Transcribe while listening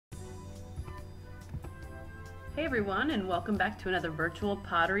Hey everyone, and welcome back to another virtual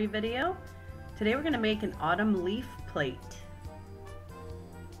pottery video. Today we're going to make an autumn leaf plate.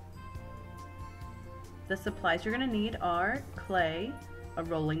 The supplies you're going to need are clay, a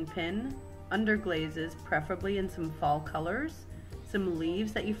rolling pin, underglazes, preferably in some fall colors, some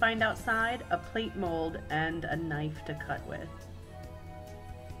leaves that you find outside, a plate mold, and a knife to cut with.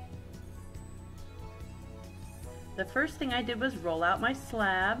 The first thing I did was roll out my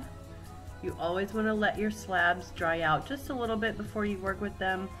slab. You always want to let your slabs dry out just a little bit before you work with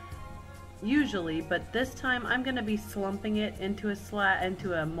them, usually, but this time I'm going to be slumping it into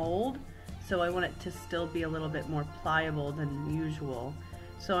a mold, so I want it to still be a little bit more pliable than usual.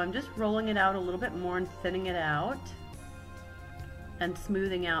 So I'm just rolling it out a little bit more and thinning it out and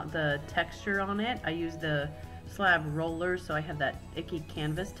smoothing out the texture on it. I use the slab roller, so I have that icky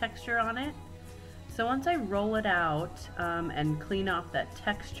canvas texture on it. So once I roll it out and clean off that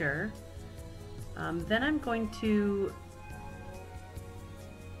texture, then I'm going to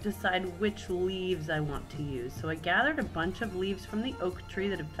decide which leaves I want to use. So I gathered a bunch of leaves from the oak tree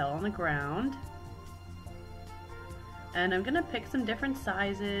that had fell on the ground. And I'm going to pick some different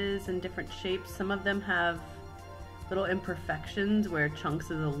sizes and different shapes. Some of them have little imperfections where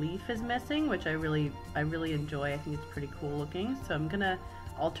chunks of the leaf is missing, which I really enjoy. I think it's pretty cool looking. So I'm going to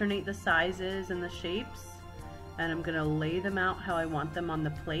alternate the sizes and the shapes, and I'm going to lay them out how I want them on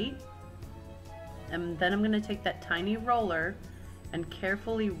the plate. And then I'm going to take that tiny roller and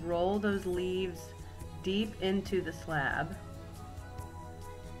carefully roll those leaves deep into the slab.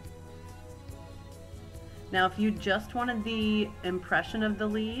 Now if you just wanted the impression of the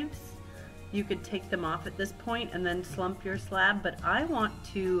leaves, you could take them off at this point and then slump your slab, but I want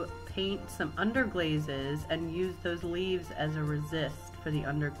to paint some underglazes and use those leaves as a resist for the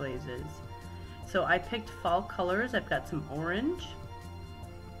underglazes. So I picked fall colors. I've got some orange,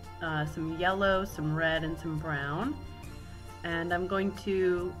 some yellow, some red, and some brown, and I'm going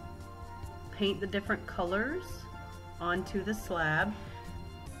to paint the different colors onto the slab.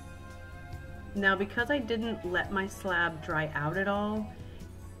 Now because I didn't let my slab dry out at all,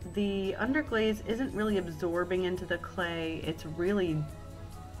 the underglaze isn't really absorbing into the clay. It's really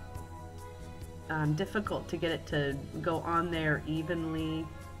difficult to get it to go on there evenly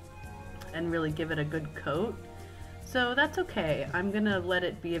and really give it a good coat. So that's okay. I'm gonna let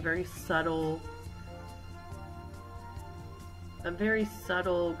it be a very subtle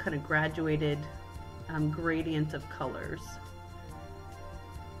kind of graduated gradient of colors.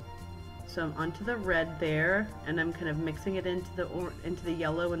 So I'm onto the red there, and I'm kind of mixing it into the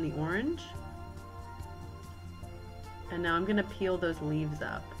yellow and the orange. And now I'm gonna peel those leaves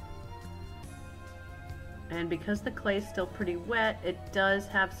up. And because the clay is still pretty wet, it does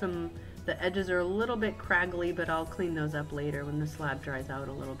have the edges are a little bit craggly, but I'll clean those up later when the slab dries out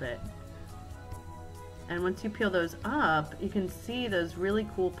a little bit. And once you peel those up, you can see those really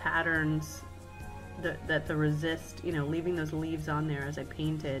cool patterns that the resist, leaving those leaves on there as I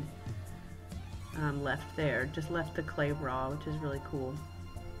painted, left there. Just left the clay raw, which is really cool.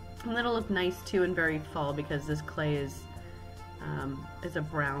 And that'll look nice too and very fall, because this clay is a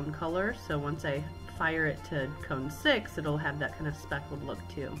brown color, so once I fire it to cone 6, it'll have that kind of speckled look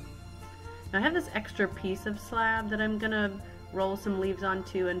too. Now I have this extra piece of slab that I'm gonna roll some leaves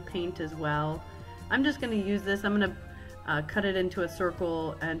onto and paint as well. I'm just gonna use this. I'm gonna cut it into a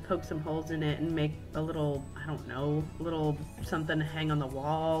circle and poke some holes in it and make a little, I don't know, little something to hang on the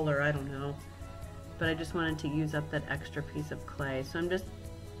wall, or I don't know. But I just wanted to use up that extra piece of clay. So I'm just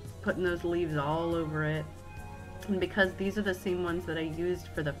putting those leaves all over it. And because these are the same ones that I used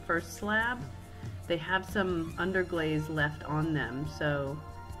for the first slab, they have some underglaze left on them, so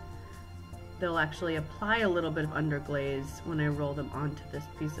they'll actually apply a little bit of underglaze when I roll them onto this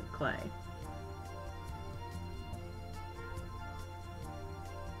piece of clay.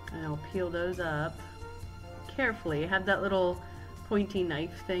 And I'll peel those up carefully. I have that little pointy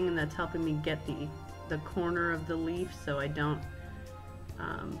knife thing, and that's helping me get the corner of the leaf so I don't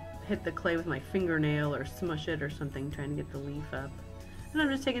hit the clay with my fingernail or smush it or something trying to get the leaf up. And I'm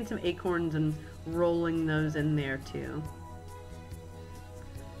just taking some acorns and rolling those in there too.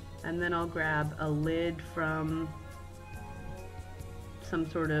 And then I'll grab a lid from some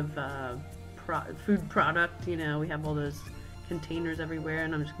sort of food product. We have all those containers everywhere,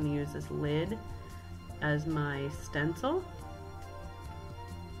 and I'm just going to use this lid as my stencil.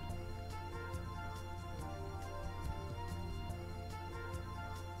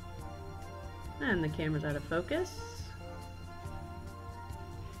 And the camera's out of focus.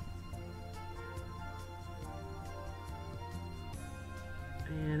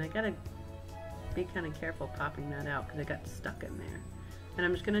 And I gotta be kind of careful popping that out because it got stuck in there. And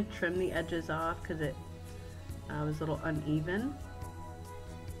I'm just going to trim the edges off because it was a little uneven.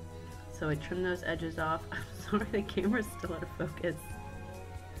 So I trimmed those edges off. I'm sorry, the camera's still out of focus.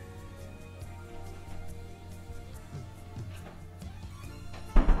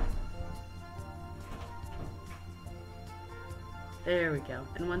 There we go.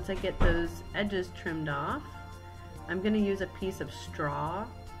 And once I get those edges trimmed off, I'm going to use a piece of straw,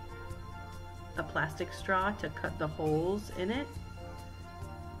 a plastic straw, to cut the holes in it.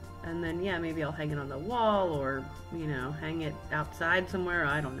 And then, yeah, maybe I'll hang it on the wall or, you know, hang it outside somewhere.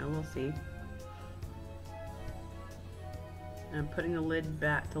 I don't know. We'll see. I'm putting the lids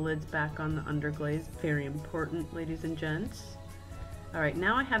back on the underglaze. Very important, ladies and gents. All right,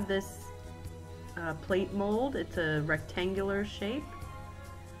 now I have this plate mold. It's a rectangular shape.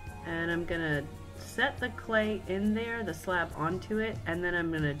 And I'm going to set the clay in there, the slab onto it, and then I'm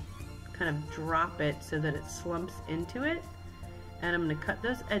going to kind of drop it so that it slumps into it. And I'm going to cut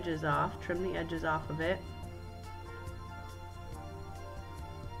those edges off, trim the edges off of it.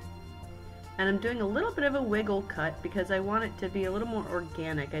 And I'm doing a little bit of a wiggle cut because I want it to be a little more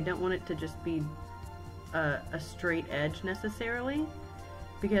organic. I don't want it to just be a straight edge necessarily,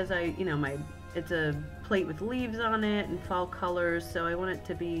 because it's a plate with leaves on it and fall colors, so I want it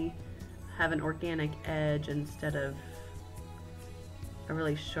to have an organic edge instead of a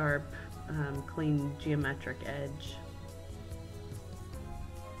really sharp, clean geometric edge.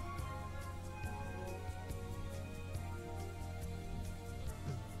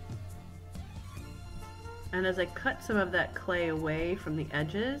 And as I cut some of that clay away from the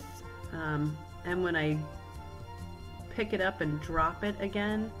edges, and when I pick it up and drop it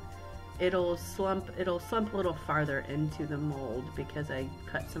again, it'll slump a little farther into the mold because I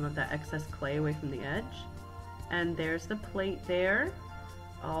cut some of that excess clay away from the edge. And there's the plate there,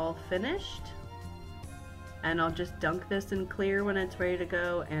 all finished. And I'll just dunk this in clear when it's ready to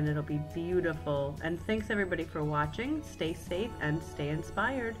go, and it'll be beautiful. And thanks everybody for watching. Stay safe and stay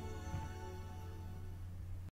inspired.